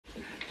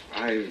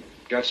I've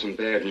got some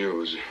bad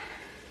news.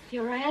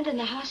 Your aunt in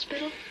the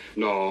hospital?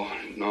 No,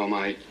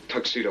 my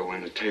tuxedo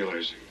went to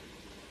Taylor's.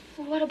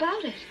 Well, what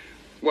about it?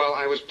 Well,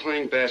 I was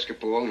playing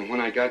basketball, and when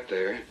I got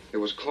there, it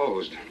was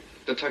closed.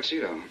 The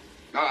tuxedo.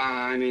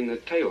 I mean, the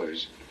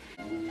Taylor's.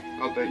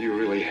 I'll bet you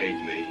really hate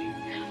me.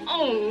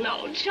 Oh,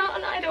 no,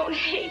 John, I don't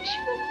hate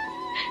you.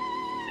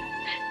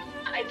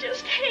 I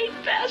just hate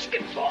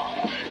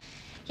basketball.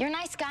 You're a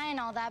nice guy and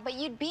all that, but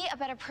you'd be a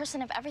better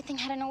person if everything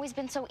hadn't always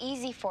been so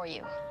easy for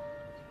you.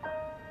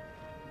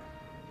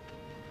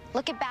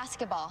 Look at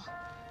basketball.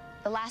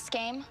 The last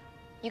game,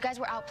 you guys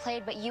were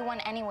outplayed, but you won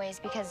anyways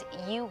because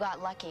you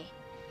got lucky.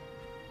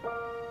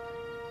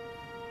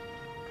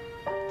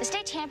 The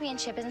state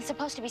championship isn't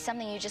supposed to be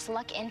something you just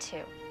luck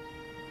into.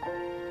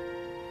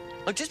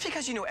 Look, just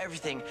because you know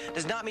everything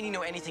does not mean you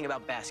know anything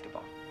about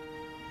basketball.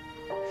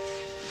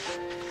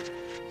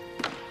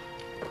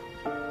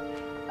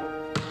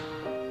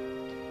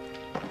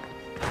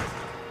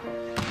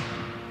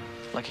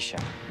 Lucky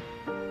shot.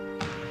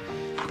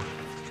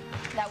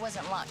 That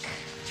wasn't luck.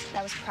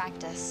 That was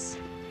practice.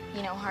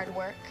 You know, hard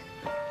work.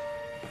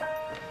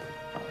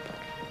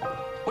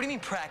 What do you mean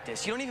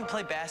practice? You don't even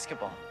play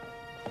basketball.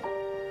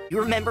 You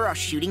remember our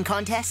shooting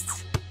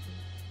contests?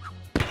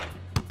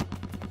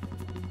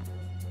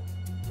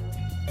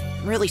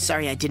 I'm really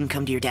sorry I didn't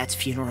come to your dad's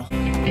funeral.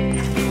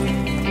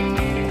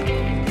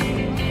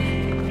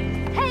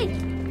 Hey!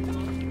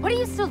 What are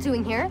you still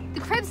doing here? The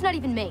crib's not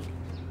even made.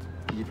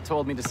 You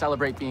told me to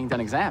celebrate being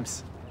done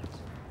exams.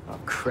 Oh,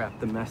 crap,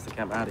 domestic,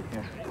 I'm out of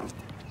here.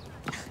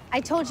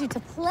 I told you to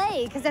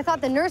play because I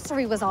thought the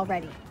nursery was all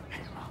ready.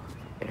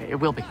 It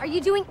will be. Are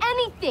you doing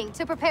anything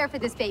to prepare for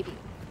this baby?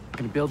 I'm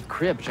gonna build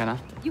crib, Jenna.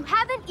 You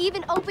haven't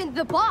even opened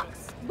the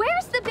box.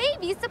 Where's the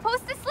baby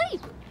supposed to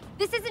sleep?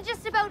 This isn't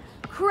just about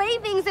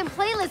cravings and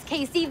playlists,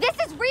 Casey. This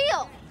is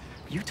real.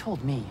 You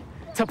told me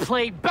to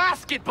play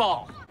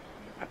basketball.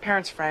 My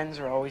parents' friends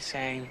are always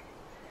saying,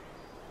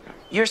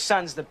 your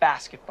son's the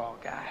basketball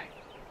guy.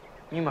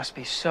 You must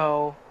be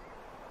so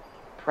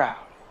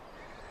proud.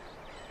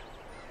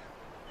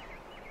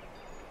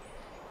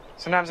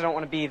 Sometimes I don't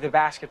want to be the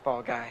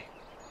basketball guy.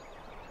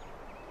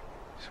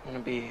 I just want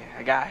to be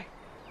a guy,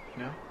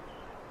 you know?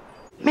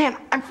 Man,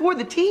 I'm for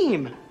the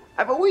team.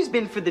 I've always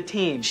been for the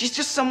team. She's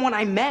just someone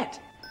I met.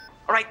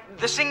 All right,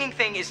 the singing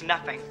thing is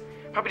nothing.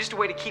 Probably just a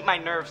way to keep my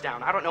nerves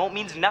down. I don't know, it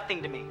means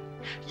nothing to me.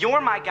 You're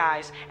my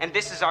guys, and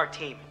this is our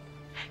team.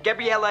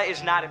 Gabriella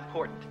is not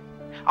important.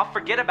 I'll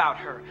forget about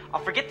her.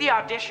 I'll forget the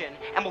audition,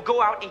 and we'll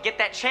go out and get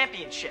that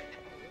championship.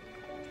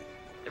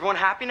 Everyone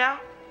happy now?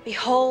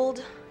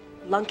 Behold,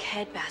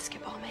 lunkhead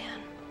basketball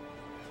man.